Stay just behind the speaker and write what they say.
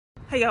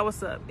Hey y'all,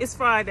 what's up? It's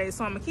Friday,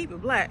 so I'm gonna keep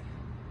it black,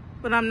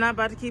 but I'm not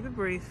about to keep it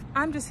brief.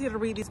 I'm just here to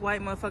read these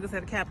white motherfuckers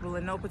at the Capitol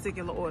in no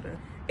particular order.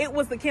 It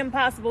was the Kim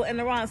Possible and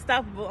the Ron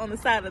Stoppable on the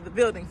side of the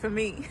building for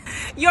me.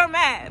 You're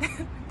mad.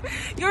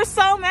 You're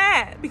so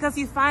mad because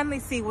you finally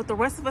see what the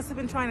rest of us have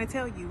been trying to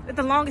tell you, that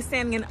the longest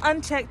standing and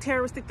unchecked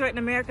terroristic threat in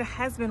America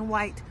has been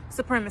white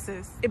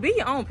supremacists. It be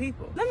your own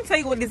people. Let me tell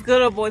you what these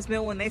good old boys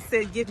meant when they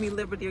said, give me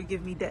liberty or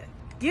give me death.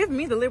 Give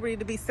me the liberty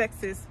to be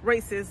sexist,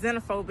 racist,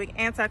 xenophobic,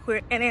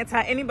 anti-queer, and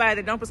anti-anybody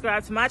that don't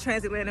prescribe to my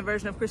transatlantic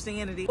version of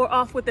Christianity or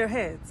off with their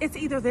heads. It's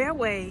either their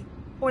way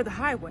or the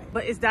highway,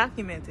 but it's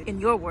documented in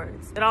your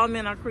words that all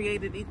men are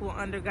created equal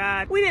under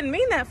God. We didn't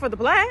mean that for the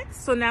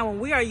blacks. So now when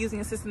we are using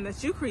a system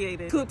that you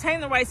created to obtain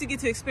the rights you get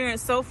to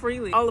experience so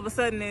freely, all of a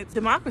sudden it's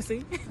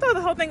democracy. Throw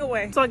the whole thing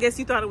away. So I guess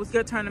you thought it was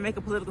your turn to make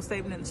a political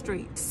statement in the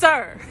street.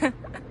 Sir,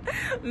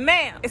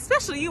 ma'am,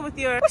 especially you with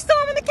your, we're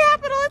storming the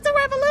Capitol, it's a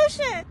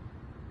revolution.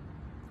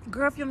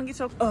 Girl, if you don't get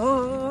your,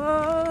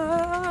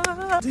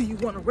 do you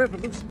want a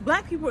revolution?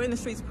 Black people are in the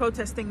streets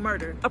protesting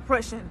murder,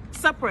 oppression,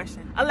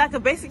 suppression, a lack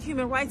of basic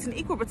human rights and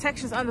equal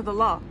protections under the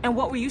law. And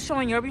what were you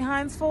showing your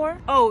behinds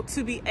for? Oh,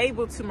 to be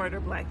able to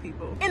murder black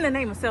people in the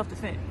name of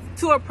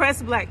self-defense, to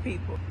oppress black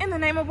people in the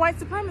name of white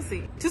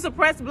supremacy, to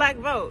suppress black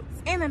votes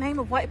in the name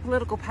of white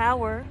political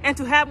power, and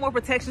to have more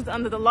protections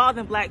under the law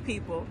than black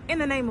people in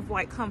the name of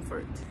white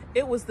comfort.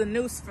 It was the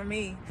noose for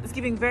me. It's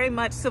giving very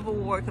much Civil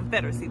War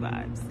Confederacy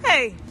vibes.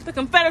 Hey, the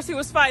Confederacy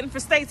was fighting for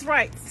states'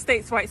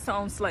 rights to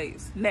own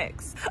slaves.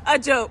 Next. A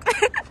joke.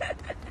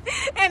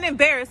 And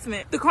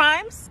embarrassment. The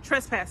crimes?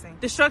 Trespassing,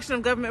 destruction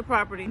of government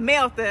property,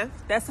 mail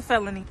theft, that's a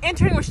felony,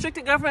 entering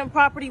restricted government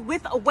property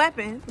with a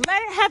weapon,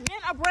 let it have been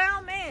a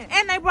brown man,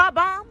 and they brought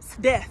bombs,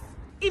 death.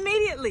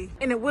 Immediately,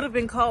 and it would have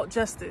been called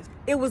justice.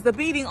 It was the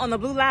beating on the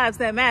blue lives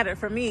that mattered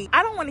for me.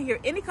 I don't want to hear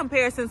any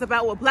comparisons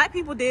about what black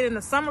people did in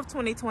the summer of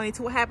 2020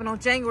 to what happened on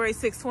January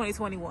 6,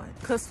 2021.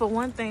 Because for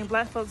one thing,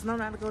 black folks know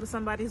not to go to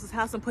somebody else's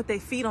house and put their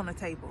feet on the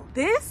table.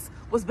 This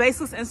was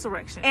baseless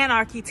insurrection,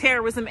 anarchy,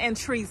 terrorism, and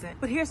treason.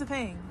 But here's the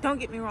thing, don't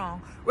get me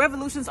wrong.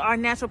 Revolutions are a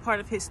natural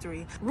part of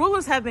history.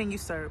 Rulers have been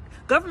usurped.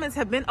 Governments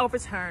have been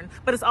overturned,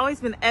 but it's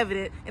always been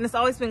evident and it's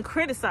always been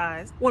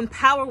criticized when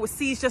power was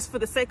seized just for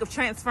the sake of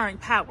transferring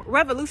power.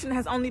 Revolution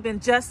has only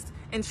been just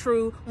and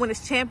true when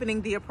it's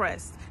championing the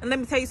oppressed. And let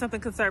me tell you something,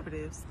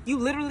 conservatives. You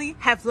literally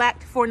have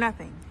lacked for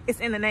nothing.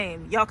 It's in the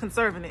name. Y'all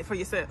conserving it for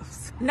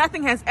yourselves.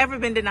 Nothing has ever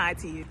been denied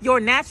to you.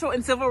 Your natural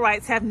and civil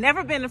rights have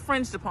never been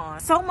infringed upon.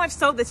 So much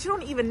so that you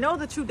don't even know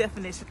the true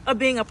definition of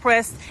being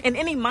oppressed, and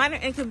any minor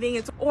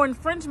inconvenience or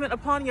infringement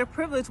upon your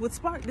privilege would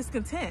spark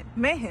discontent,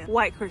 mayhem.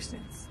 White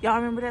Christians. Y'all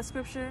remember that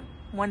scripture?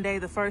 One day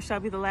the first shall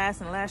be the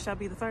last and the last shall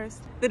be the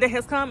first. The day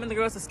has come and the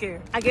girls are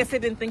scared. I guess they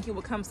didn't think it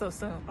would come so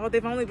soon. Oh,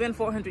 they've only been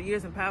 400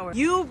 years in power.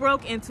 You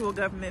broke into a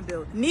government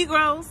building.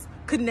 Negroes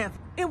could never.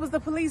 It was the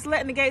police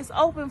letting the gates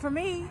open for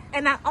me.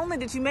 And not only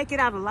did you make it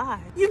out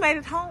alive, you made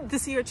it home to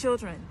see your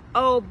children.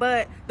 Oh,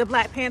 but the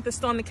Black Panthers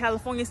stormed the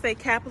California State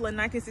Capitol in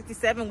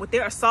 1967 with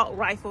their assault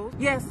rifles.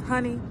 Yes,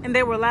 honey, and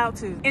they were allowed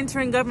to.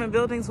 Entering government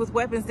buildings with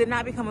weapons did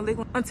not become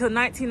illegal until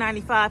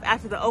 1995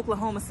 after the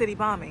Oklahoma City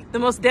bombing. The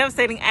most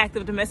devastating act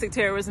of domestic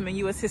terrorism in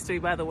U.S. history,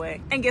 by the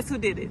way. And guess who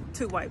did it?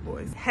 Two white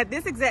boys. Had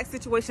this exact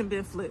situation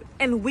been flipped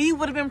and we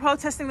would have been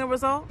protesting the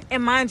result,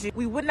 and mind you,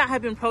 we would not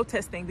have been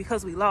protesting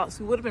because we lost.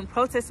 We would have been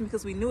protesting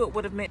because we knew it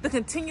would have meant the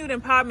continued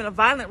empowerment of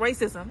violent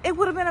racism. It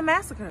would have been a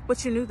massacre,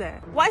 but you knew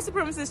that. White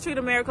supremacists treat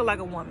America like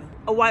a woman,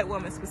 a white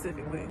woman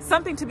specifically,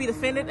 something to be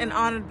defended and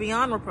honored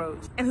beyond reproach,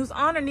 and whose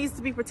honor needs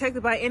to be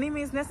protected by any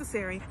means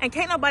necessary. And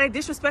can't nobody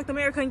disrespect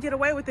America and get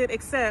away with it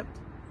except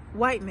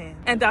white men.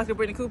 And Dr.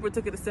 Brittany Cooper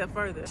took it a step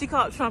further. She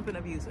called Trump an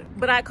abuser,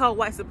 but I call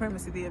white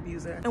supremacy the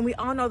abuser. And we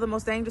all know the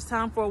most dangerous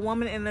time for a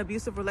woman in an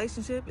abusive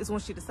relationship is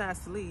when she decides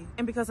to leave.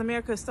 And because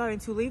America is starting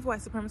to leave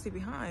white supremacy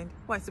behind,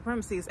 white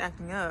supremacy is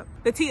acting up.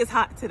 The tea is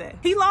hot today.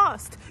 He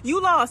lost.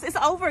 You lost. It's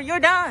over. You're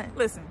done.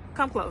 Listen,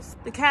 come close.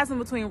 The chasm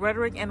between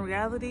rhetoric and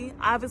reality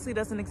obviously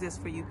doesn't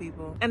exist for you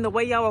people. And the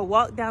way y'all will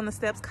walk down the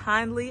steps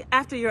kindly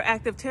after your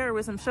act of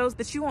terrorism shows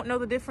that you won't know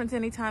the difference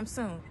anytime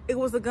soon. It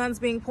was the guns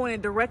being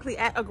pointed directly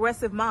at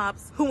aggressive mobs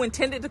who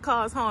intended to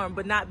cause harm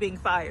but not being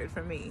fired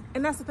for me.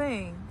 And that's the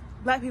thing.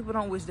 Black people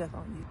don't wish death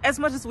on you. As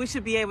much as we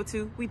should be able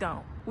to, we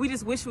don't. We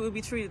just wish we would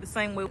be treated the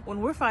same way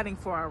when we're fighting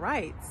for our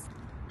rights.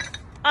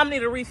 I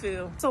need a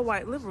refill. So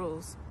white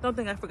liberals, don't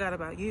think I forgot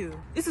about you.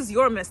 This is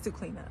your mess to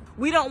clean up.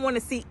 We don't want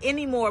to see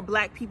any more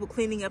black people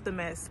cleaning up the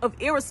mess of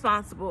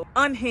irresponsible,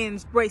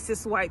 unhinged,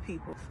 racist white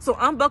people. So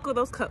unbuckle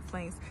those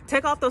cufflinks,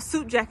 take off those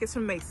suit jackets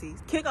from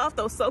Macy's, kick off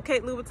those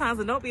so-cate Louboutins,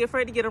 and don't be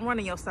afraid to get them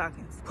running your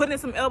stockings. Put in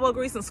some elbow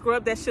grease and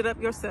scrub that shit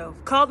up yourself.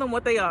 Call them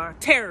what they are,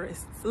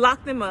 terrorists.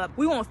 Lock them up.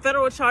 We want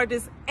federal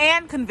charges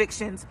and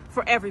convictions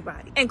for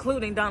everybody,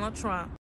 including Donald Trump.